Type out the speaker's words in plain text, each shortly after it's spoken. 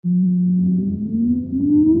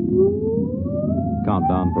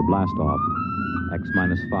Countdown for blast off. X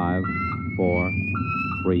minus 5, 4,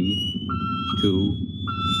 3, 2,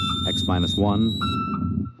 X minus 1,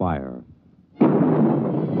 fire.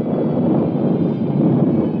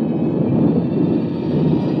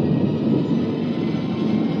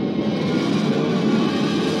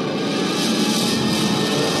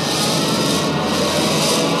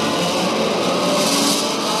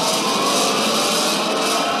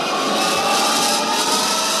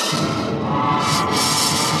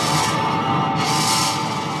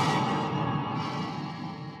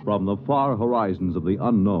 From the far horizons of the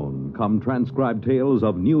unknown come transcribed tales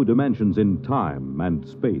of new dimensions in time and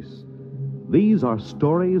space. These are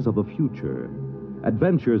stories of the future,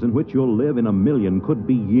 adventures in which you'll live in a million, could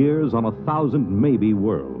be years, on 1,000 maybe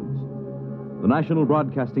worlds. The National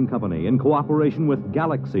Broadcasting Company, in cooperation with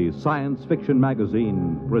Galaxy Science Fiction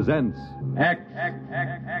Magazine, presents X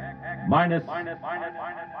minus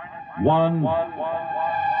 1.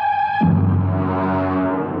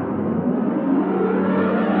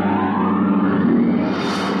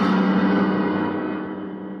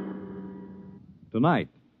 Tonight,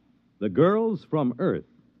 The Girls from Earth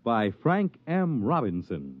by Frank M.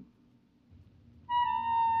 Robinson.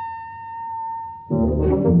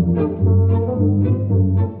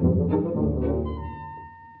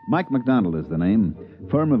 Mike McDonald is the name.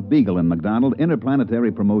 Firm of Beagle and McDonald,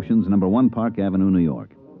 Interplanetary Promotions, number 1 Park Avenue, New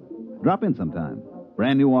York. Drop in sometime.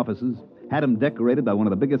 Brand new offices. Had them decorated by one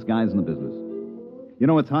of the biggest guys in the business. You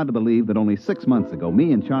know, it's hard to believe that only 6 months ago,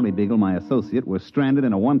 me and Charlie Beagle, my associate, were stranded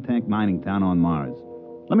in a one-tank mining town on Mars.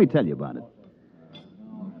 Let me tell you about it.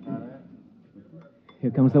 Here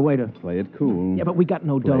comes the waiter. Play it cool. Yeah, but we got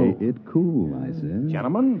no dough. Play it cool, I said.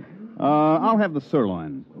 Gentlemen, I'll have the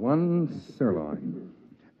sirloin. one sirloin.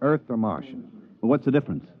 Earth or Martian? What's the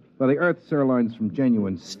difference? Well, the Earth sirloin's from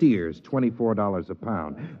genuine steers, $24 a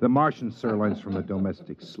pound. The Martian sirloin's from the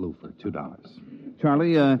domestic sloofer, $2.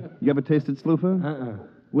 Charlie, you ever tasted sloofer?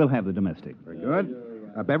 We'll have the domestic. Very good.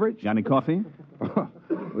 A beverage? Johnny coffee?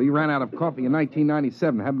 We ran out of coffee in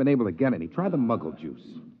 1997. Haven't been able to get any. Try the muggle juice.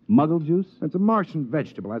 Muggle juice? It's a Martian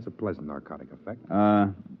vegetable. Has a pleasant narcotic effect.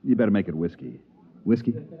 You better make it whiskey.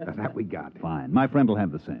 Whiskey? That we got. Fine. My friend will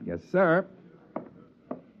have the same. Yes, sir.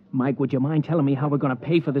 Mike, would you mind telling me how we're going to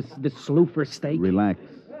pay for this sloofer steak? Relax.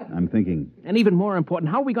 I'm thinking. And even more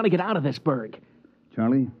important, how are we going to get out of this burg?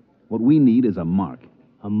 Charlie, what we need is a mark.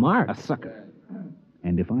 A mark? A sucker.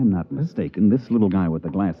 And if I'm not mistaken, this little guy with the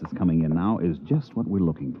glasses coming in now is just what we're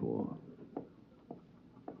looking for.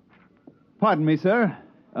 Pardon me, sir.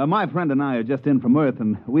 My friend and I are just in from Earth,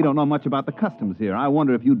 and we don't know much about the customs here. I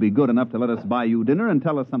wonder if you'd be good enough to let us buy you dinner and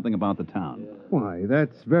tell us something about the town. Why,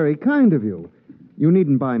 that's very kind of you. You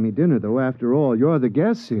needn't buy me dinner, though. After all, you're the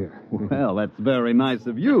guests here. Well, that's very nice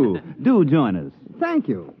of you. Do join us. Thank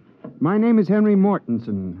you. My name is Henry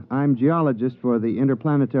Mortensen. I'm geologist for the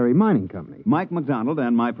Interplanetary Mining Company. Mike McDonald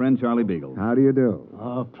and my friend Charlie Beagle. How do you do?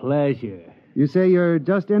 Oh, pleasure. You say you're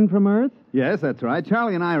just in from Earth? Yes, that's right.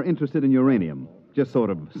 Charlie and I are interested in uranium. Just sort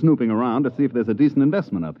of snooping around to see if there's a decent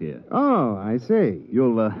investment up here. Oh, I see.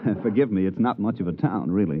 You'll forgive me. It's not much of a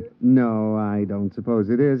town, really. No, I don't suppose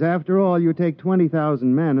it is. After all, you take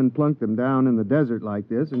 20,000 men and plunk them down in the desert like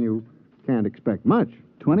this, and you can't expect much.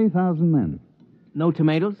 20,000 men. No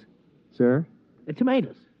tomatoes? Sir?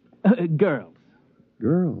 Tomatoes. Girls.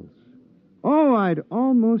 Girls. Oh, I'd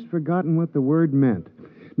almost forgotten what the word meant.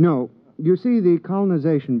 No, you see, the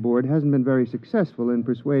Colonization Board hasn't been very successful in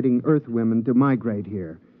persuading Earth women to migrate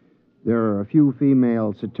here. There are a few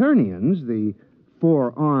female Saturnians, the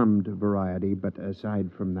four-armed variety, but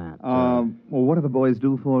aside from that... Well, what do the boys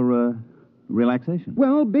do for relaxation?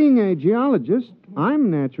 Well, being a geologist,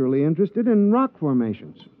 I'm naturally interested in rock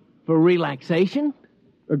formations. For relaxation?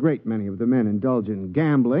 A great many of the men indulge in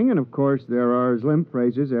gambling, and of course there are Zlimp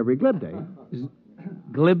phrases every glib day.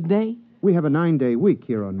 Glib day? We have a 9-day week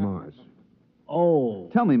here on Mars. Oh.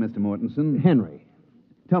 Tell me, Mr. Mortensen. Henry.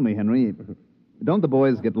 Tell me, Henry, don't the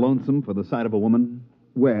boys get lonesome for the sight of a woman?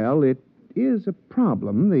 Well, it is a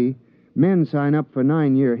problem. The men sign up for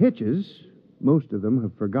 9-year hitches. Most of them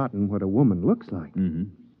have forgotten what a woman looks like. Mm-hmm.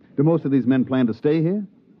 Do most of these men plan to stay here?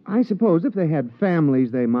 I suppose if they had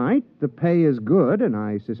families, they might. The pay is good, and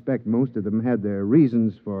I suspect most of them had their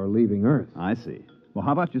reasons for leaving Earth. I see. Well,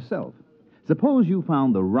 how about yourself? Suppose you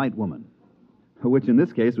found the right woman, which in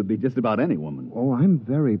this case would be just about any woman. Oh, I'm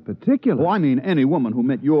very particular. Oh, I mean any woman who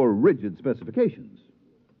met your rigid specifications.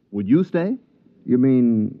 Would you stay? You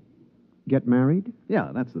mean get married? Yeah,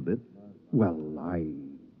 that's the bit. Well,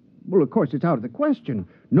 Well, of course, it's out of the question.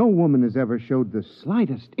 No woman has ever showed the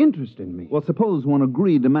slightest interest in me. Well, suppose one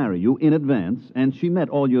agreed to marry you in advance, and she met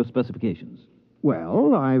all your specifications.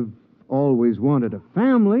 Well, I've always wanted a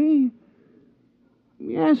family,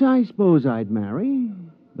 yes, I suppose I'd marry.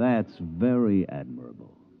 That's very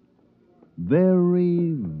admirable.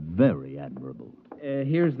 Very, very admirable.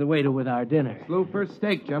 Here's the waiter with our dinner. Sloofer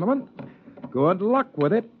steak, gentlemen. Good luck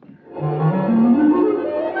with it.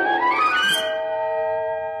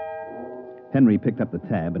 Henry picked up the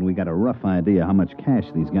tab, and we got a rough idea how much cash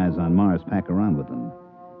these guys on Mars pack around with them.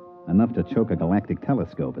 Enough to choke a galactic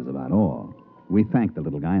telescope is about all. We thanked the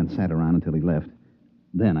little guy and sat around until he left.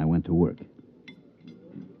 Then I went to work.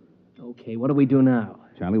 Okay, what do we do now?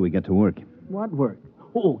 Charlie, we get to work. What work?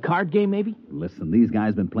 Oh, card game, maybe? Listen, these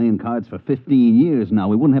guys been playing cards for 15 years now.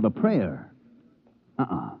 We wouldn't have a prayer.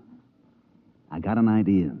 I got an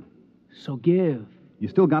idea. So give. You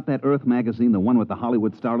still got that Earth magazine, the one with the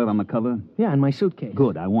Hollywood starlet on the cover? Yeah, in my suitcase.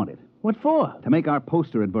 Good, I want it. What for? To make our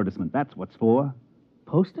poster advertisement, that's what's for.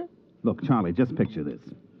 Poster? Look, Charlie, just picture this.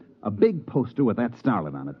 A big poster with that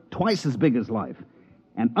starlet on it, twice as big as life.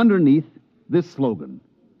 And underneath, this slogan,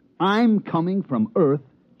 I'm coming from Earth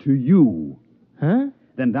to you. Huh?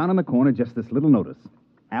 Then down in the corner, just this little notice.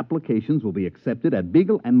 Applications will be accepted at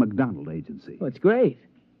Beagle and McDonald Agency. Well, it's great.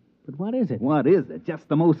 But what is it? What is it? Just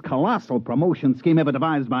the most colossal promotion scheme ever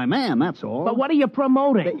devised by man, that's all. But what are you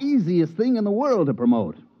promoting? The easiest thing in the world to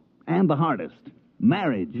promote. And the hardest.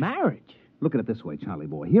 Marriage. Marriage? Look at it this way, Charlie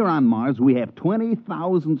boy. Here on Mars, we have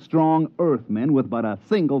 20,000 strong Earthmen with but a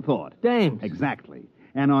single thought. Dames. Exactly.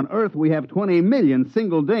 And on Earth, we have 20 million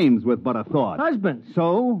single dames with but a thought. Husbands.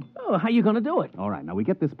 So? Oh, how you going to do it? All right, now we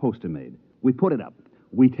get this poster made. We put it up.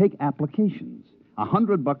 We take applications.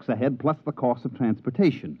 $100 a head plus the cost of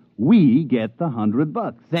transportation. We get the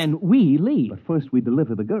 $100. Then we leave. But first we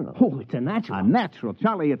deliver the girl. Oh, it's a natural. A natural,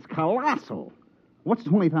 Charlie. It's colossal. What's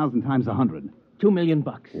 20,000 times 100? $2 million.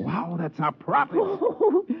 Wow, that's our profit.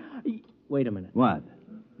 Wait a minute. What?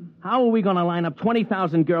 How are we going to line up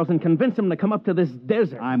 20,000 girls and convince them to come up to this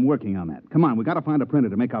desert? I'm working on that. Come on, we got to find a printer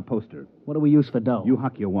to make our poster. What do we use for dough? You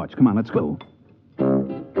huck your watch. Come on, let's go.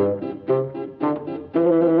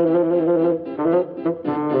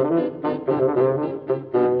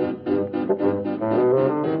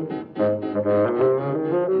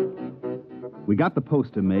 We got the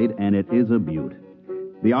poster made, and it is a beaut.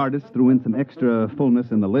 The artist threw in some extra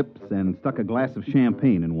fullness in the lips and stuck a glass of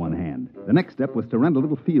champagne in one hand. The next step was to rent a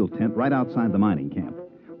little field tent right outside the mining camp.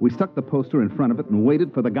 We stuck the poster in front of it and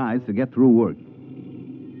waited for the guys to get through work.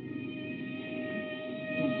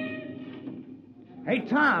 Hey,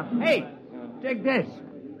 Tom. Hey, dig this.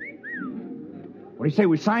 What do you say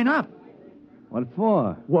we sign up? What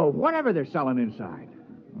for? Well, whatever they're selling inside.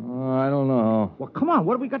 Oh, I don't know. Well, come on.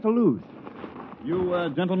 What have we got to lose?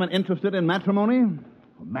 You gentlemen interested in matrimony?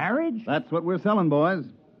 Marriage? That's what we're selling, boys.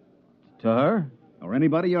 To her? Or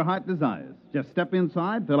anybody your heart desires. Just step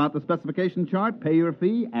inside, fill out the specification chart, pay your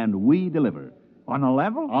fee, and we deliver. On the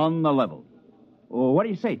level? On the level. Well, what do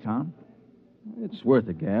you say, Tom? It's worth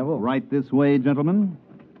a gamble. Right this way, gentlemen.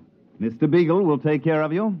 Mr. Beagle will take care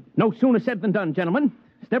of you. No sooner said than done, gentlemen.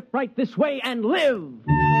 Step right this way and live.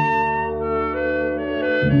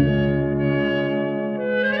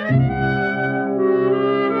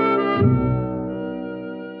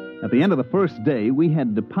 At the end of the first day, we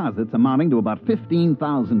had deposits amounting to about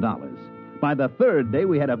 $15,000. By the third day,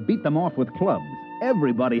 we had to beat them off with clubs.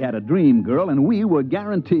 Everybody had a dream girl, and we were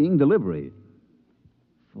guaranteeing delivery.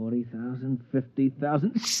 40,000,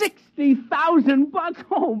 50,000, 60,000 bucks.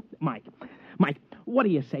 Oh, Mike, what do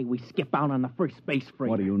you say we skip out on the first space freight?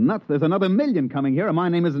 What are you, nuts? There's another million coming here, and my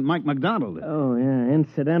name isn't Mike McDonald. Oh, yeah,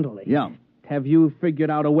 incidentally. Yeah. Have you figured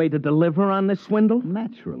out a way to deliver on this swindle?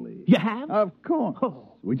 Naturally. You have? Of course. Oh.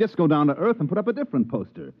 We just go down to Earth and put up a different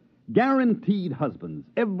poster. Guaranteed husbands.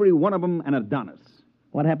 Every one of them an Adonis.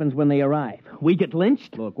 What happens when they arrive? We get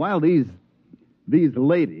lynched? Look, while these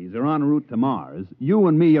ladies are en route to Mars, you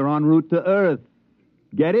and me are en route to Earth.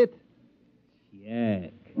 Get it? Yeah.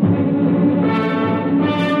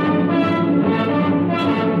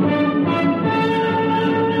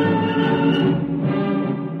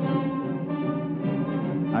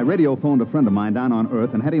 I radio-phoned a friend of mine down on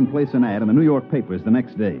Earth and had him place an ad in the New York papers the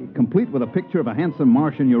next day, complete with a picture of a handsome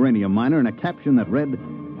Martian uranium miner and a caption that read,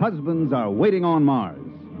 "Husbands are waiting on Mars."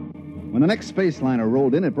 When the next space liner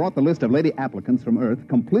rolled in, it brought the list of lady applicants from Earth,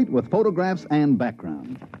 complete with photographs and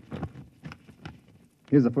background.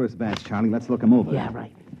 Here's the first batch, Charlie. Let's look them over. Yeah,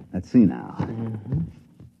 right. Let's see now.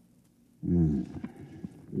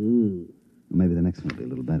 Ooh. Maybe the next one will be a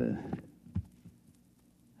little better.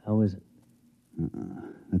 How is it?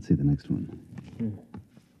 Let's see the next one.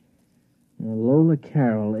 Now, Lola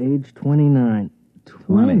Carroll, age 29.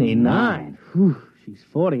 29? Whew, she's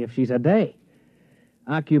 40 if she's a day.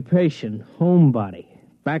 Occupation, homebody.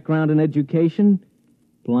 Background in education?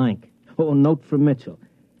 Blank. Oh, note from Mitchell.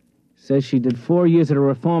 Says she did 4 years at a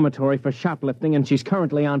reformatory for shoplifting, and she's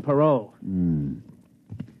currently on parole.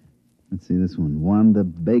 Let's see this one. Wanda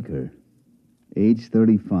Baker. Age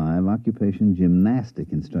 35, occupation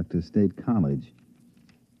gymnastic instructor, State College.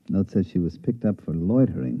 Note says she was picked up for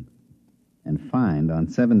loitering and fined on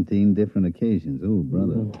 17 different occasions. Oh,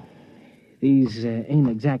 brother. These ain't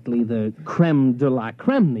exactly the creme de la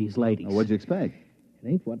creme, these ladies. What'd you expect? It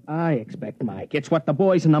ain't what I expect, Mike. It's what the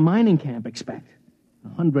boys in the mining camp expect.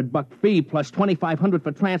 $100 fee plus $2,500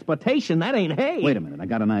 for transportation. That ain't hay. Wait a minute. I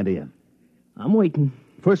got an idea. I'm waiting.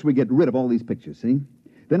 First, we get rid of all these pictures, see?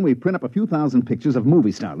 Then we print up a few thousand pictures of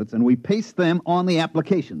movie starlets, and we paste them on the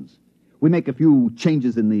applications. We make a few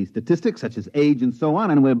changes in the statistics, such as age and so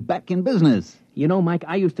on, and we're back in business. You know, Mike,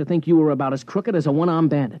 I used to think you were about as crooked as a one-armed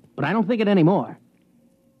bandit, but I don't think it anymore.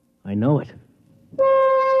 I know it.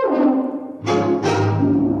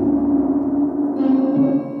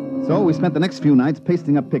 So we spent the next few nights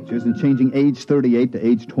pasting up pictures and changing age 38 to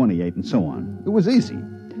age 28 and so on. It was easy.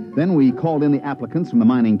 Then we called in the applicants from the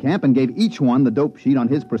mining camp and gave each one the dope sheet on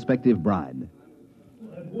his prospective bride.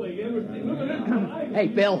 Hey,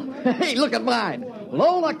 Bill. Hey, look at mine.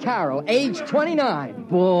 Lola Carroll, age 29.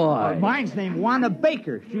 Boy. Mine's named Wanda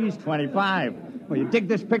Baker. She's 25. Well, you dig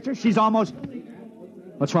this picture? She's almost...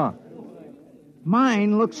 What's wrong?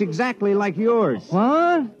 Mine looks exactly like yours.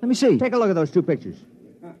 What? Let me see. Take a look at those two pictures.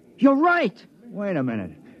 You're right. Wait a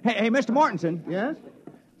minute. Hey, Mr. Mortensen. Yes?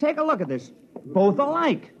 Take a look at this. Both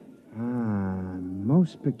alike.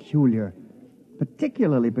 Most peculiar.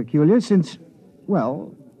 Particularly peculiar since,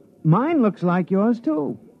 well, mine looks like yours,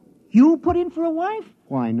 too. You put in for a wife?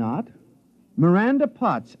 Why not? Miranda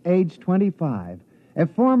Potts, age 25. A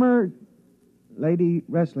former lady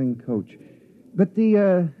wrestling coach. But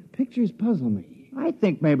the pictures puzzle me. I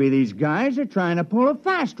think maybe these guys are trying to pull a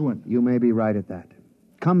fast one. You may be right at that.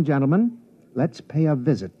 Come, gentlemen, let's pay a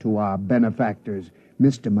visit to our benefactors,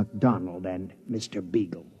 Mr. McDonald and Mr.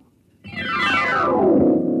 Beagle.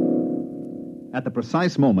 At the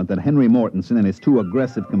precise moment that Henry Mortensen and his two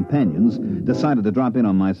aggressive companions decided to drop in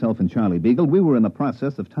on myself and Charlie Beagle, we were in the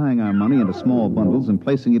process of tying our money into small bundles and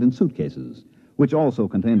placing it in suitcases, which also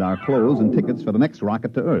contained our clothes and tickets for the next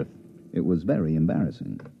rocket to Earth. It was very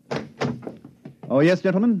embarrassing. Oh, yes,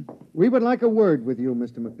 gentlemen? We would like a word with you,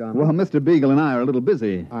 Mr. McDonald. Well, Mr. Beagle and I are a little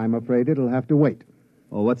busy. I'm afraid it'll have to wait.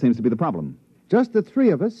 Well, what seems to be the problem? Just the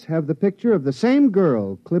three of us have the picture of the same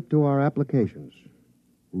girl clipped to our applications.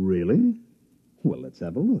 Really? Well, let's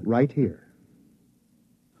have a look. Right here.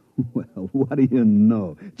 Well, what do you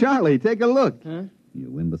know? Charlie, take a look. Huh?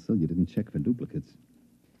 You imbecile, you didn't check for duplicates.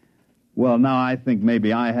 Well, now I think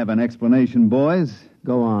maybe I have an explanation, boys.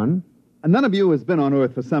 Go on. None of you has been on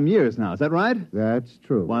Earth for some years now, is that right? That's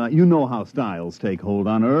true. Well, you know how styles take hold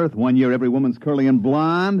on Earth. One year every woman's curly and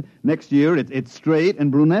blonde. Next year it's straight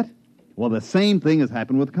and brunette. Well, the same thing has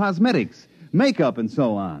happened with cosmetics, makeup, and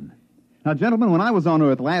so on. Now, gentlemen, when I was on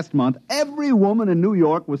Earth last month, every woman in New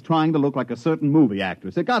York was trying to look like a certain movie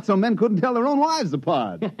actress. It got so men couldn't tell their own wives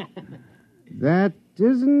apart. That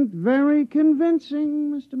isn't very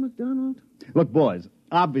convincing, Mr. McDonald. Look, boys,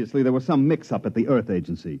 obviously there was some mix-up at the Earth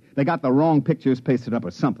Agency. They got the wrong pictures pasted up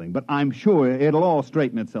or something, but I'm sure it'll all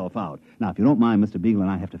straighten itself out. Now, if you don't mind, Mr. Beagle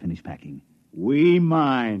and I have to finish packing. We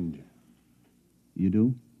mind. You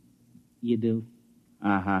do? You do.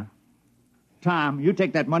 Uh-huh. Tom, you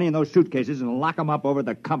take that money in those suitcases and lock them up over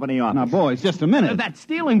the company office. Now, boys, just a minute. That's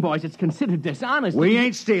stealing, boys. It's considered dishonest. We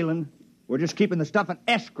ain't stealing. We're just keeping the stuff in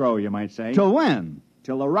escrow, you might say. Till when?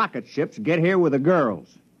 Till the rocket ships get here with the girls.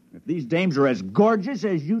 If these dames are as gorgeous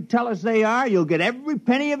as you tell us they are, you'll get every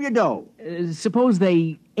penny of your dough. Suppose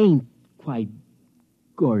they ain't quite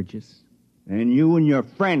gorgeous. And you and your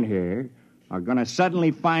friend here are going to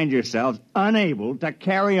suddenly find yourselves unable to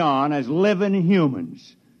carry on as living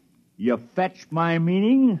humans. You fetch my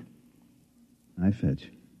meaning? I fetch.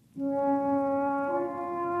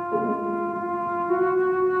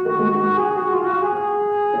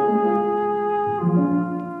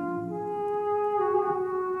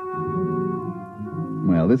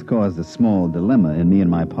 Well, this caused a small dilemma in me and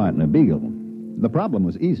my partner, Beagle. The problem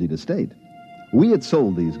was easy to state. We had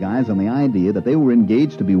sold these guys on the idea that they were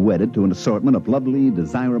engaged to be wedded to an assortment of lovely,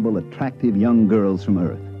 desirable, attractive young girls from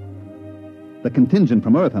Earth. The contingent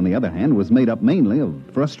from Earth, on the other hand, was made up mainly of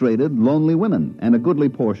frustrated, lonely women and a goodly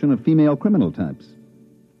portion of female criminal types.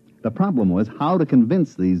 The problem was how to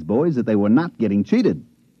convince these boys that they were not getting cheated.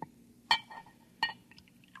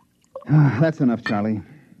 That's enough, Charlie.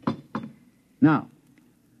 Now,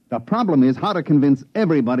 the problem is how to convince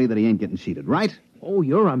everybody that he ain't getting cheated, right? Oh,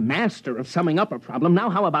 you're a master of summing up a problem.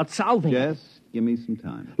 Now how about solving it? Just Give me some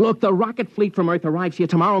time. Look, the rocket fleet from Earth arrives here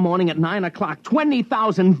tomorrow morning at 9 o'clock.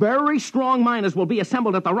 20,000 very strong miners will be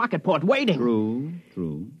assembled at the rocket port waiting.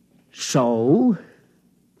 True. So?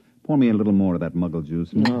 Pour me a little more of that muggle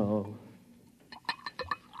juice. No.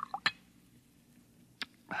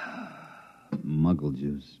 Muggle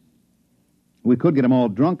juice. We could get them all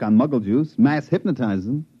drunk on muggle juice, mass hypnotize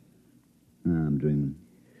them. I'm dreaming.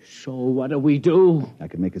 So what do we do? I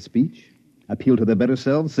could make a speech, appeal to their better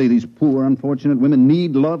selves, say these poor, unfortunate women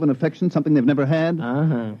need love and affection, something they've never had.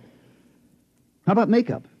 Uh-huh. How about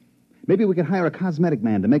makeup? Maybe we could hire a cosmetic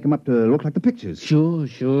man to make them up to look like the pictures. Sure.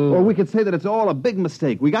 Or we could say that it's all a big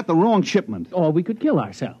mistake. We got the wrong shipment. Or we could kill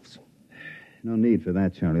ourselves. No need for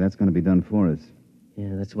that, Charlie. That's going to be done for us.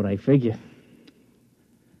 Yeah, that's what I figure.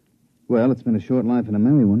 Well, it's been a short life and a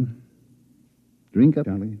merry one. Drink up,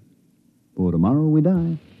 Charlie. For tomorrow we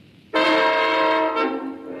die.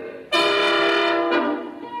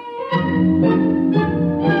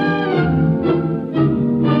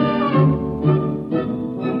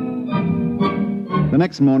 The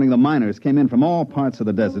next morning, the miners came in from all parts of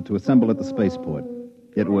the desert to assemble at the spaceport.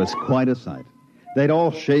 It was quite a sight. They'd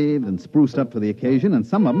all shaved and spruced up for the occasion, and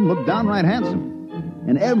some of them looked downright handsome.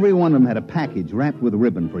 And every one of them had a package wrapped with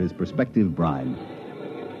ribbon for his prospective bride.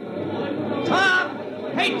 Tom!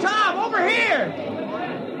 Hey, Tom, over here!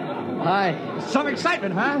 Hi. Some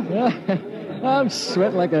excitement, huh? I'm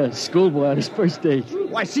sweating like a schoolboy on his first date.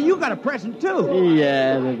 Why, see, you got a present, too.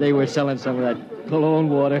 Yeah, they were selling some of that cologne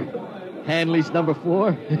water. Hanley's number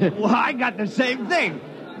 4. Well, I got the same thing.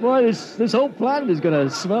 Boy, this whole planet is going to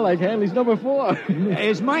smell like Hanley's number 4.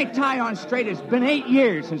 Is my tie on straight? It's been 8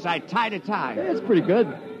 years since I tied a tie. That's pretty good.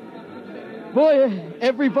 Boy,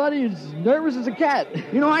 everybody is nervous as a cat.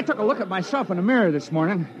 You know, I took a look at myself in the mirror this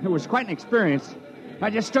morning. It was quite an experience. I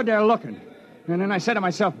just stood there looking. And then I said to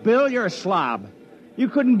myself, Bill, you're a slob. You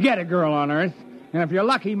couldn't get a girl on Earth. And if you're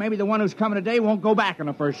lucky, maybe the one who's coming today won't go back on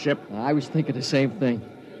the first ship. I was thinking the same thing.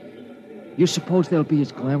 You suppose they'll be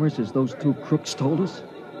as glamorous as those 2 crooks told us?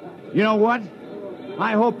 You know what?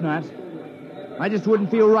 I hope not. I just wouldn't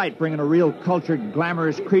feel right bringing a real cultured,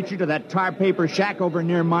 glamorous creature to that tar paper shack over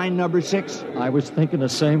near mine number 6. I was thinking the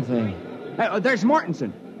same thing. Hey, there's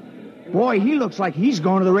Mortensen. Boy, he looks like he's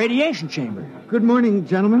going to the radiation chamber. Good morning,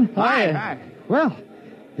 gentlemen. Hi. Well,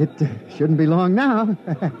 it shouldn't be long now.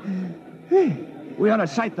 We ought to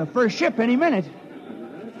sight the first ship any minute.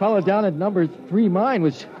 The fellow down at number 3 mine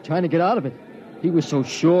was trying to get out of it. He was so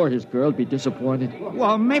sure his girl'd be disappointed.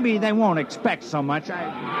 Well, maybe they won't expect so much.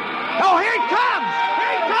 Oh, here it comes!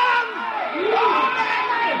 Here it comes!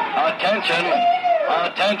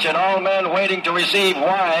 Attention, all men waiting to receive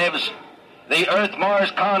wives. The Earth-Mars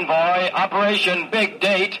convoy, Operation Big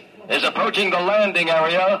Date, is approaching the landing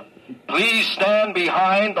area. Please stand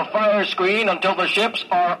behind the fire screen until the ships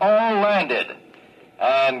are all landed.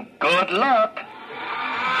 And good luck.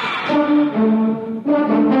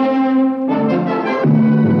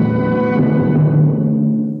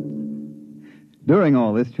 During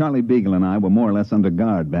all this, Charlie Beagle and I were more or less under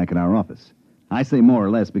guard back at our office. I say more or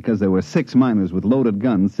less because there were 6 miners with loaded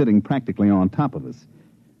guns sitting practically on top of us.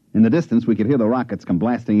 In the distance, we could hear the rockets come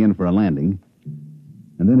blasting in for a landing.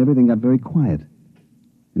 And then everything got very quiet.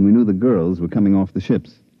 And we knew the girls were coming off the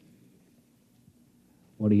ships.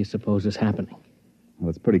 What do you suppose is happening? Well,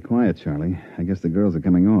 it's pretty quiet, Charlie. I guess the girls are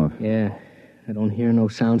coming off. Yeah, I don't hear no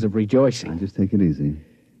sounds of rejoicing. Now, just take it easy.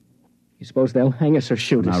 You suppose they'll hang us or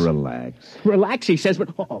shoot us? Now, relax. Relax, he says, but...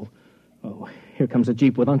 Oh, here comes a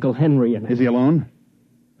Jeep with Uncle Henry in it. Is he alone?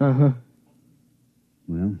 Uh-huh.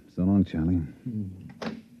 Well, so long, Charlie.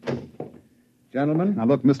 Gentlemen? Now,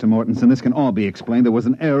 look, Mr. Mortensen, this can all be explained. There was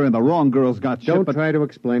an error and the wrong girls got shot. Don't try to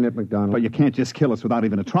explain it, McDonald. But you can't just kill us without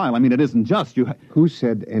even a trial. I mean, it isn't just. Who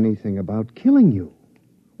said anything about killing you?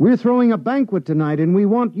 We're throwing a banquet tonight, and we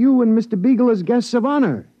want you and Mr. Beagle as guests of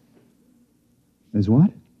honor. As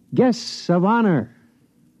what? Guests of honor.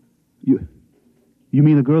 You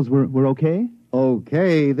mean the girls were okay?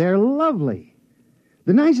 Okay, they're lovely.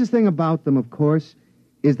 The nicest thing about them, of course,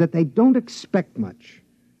 is that they don't expect much.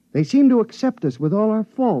 They seem to accept us with all our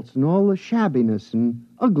faults and all the shabbiness and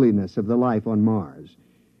ugliness of the life on Mars.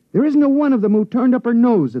 There isn't a one of them who turned up her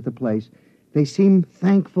nose at the place. They seem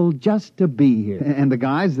thankful just to be here. And the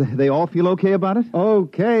guys, they all feel okay about it?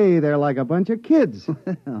 Okay, they're like a bunch of kids.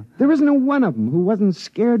 There isn't a one of them who wasn't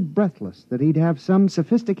scared breathless that he'd have some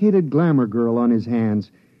sophisticated glamour girl on his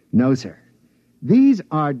hands. No, sir. These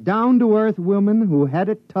are down-to-earth women who had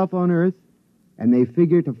it tough on Earth, and they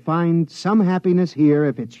figure to find some happiness here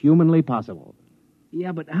if it's humanly possible.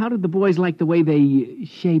 Yeah, but how did the boys like the way they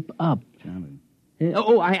shape up? Charlie.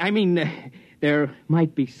 I mean, There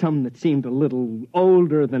might be some that seemed a little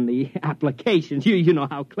older than the applications. You know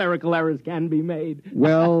how clerical errors can be made.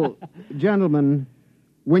 Well, gentlemen,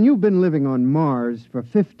 when you've been living on Mars for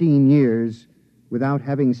 15 years without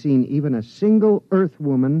having seen even a single Earth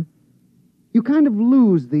woman, you kind of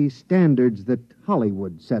lose the standards that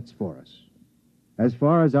Hollywood sets for us. As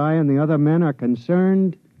far as I and the other men are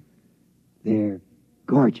concerned, they're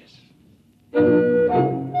gorgeous.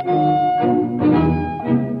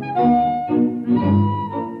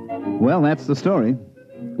 Well, that's the story,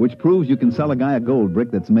 which proves you can sell a guy a gold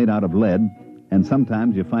brick that's made out of lead, and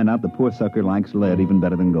sometimes you find out the poor sucker likes lead even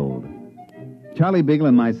better than gold. Charlie Beagle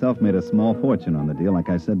and myself made a small fortune on the deal, like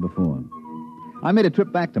I said before. I made a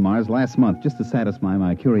trip back to Mars last month just to satisfy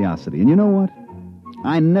my curiosity, and you know what?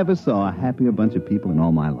 I never saw a happier bunch of people in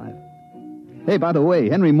all my life. Hey, by the way,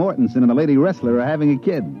 Henry Mortensen and the lady wrestler are having a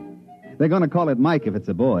kid. They're going to call it Mike if it's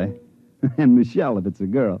a boy, and Michelle if it's a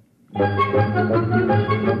girl.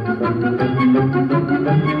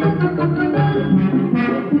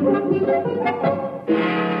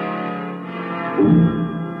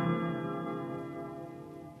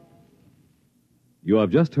 You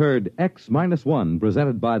have just heard X-1,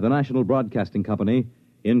 presented by the National Broadcasting Company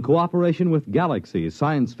in cooperation with Galaxy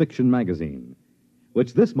Science Fiction Magazine,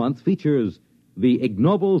 which this month features The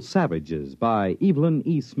Ignoble Savages by Evelyn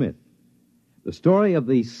E. Smith, the story of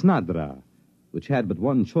the Snadra, which had but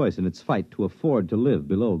one choice in its fight to afford to live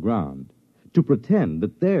below ground, to pretend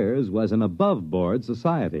that theirs was an above-board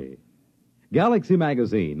society. Galaxy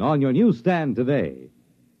Magazine, on your newsstand today.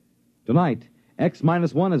 Tonight,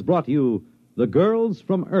 X-1 has brought you The Girls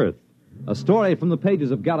from Earth, a story from the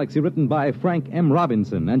pages of Galaxy written by Frank M.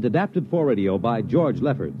 Robinson and adapted for radio by George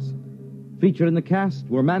Lefferts. Featured in the cast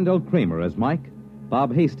were Mandel Kramer as Mike,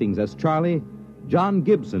 Bob Hastings as Charlie, John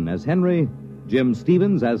Gibson as Henry, Jim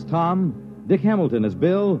Stevens as Tom, Dick Hamilton as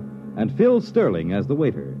Bill, and Phil Sterling as the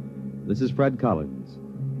waiter. This is Fred Collins.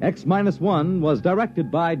 X-1 was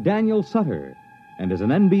directed by Daniel Sutter and is an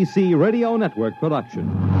NBC Radio Network production.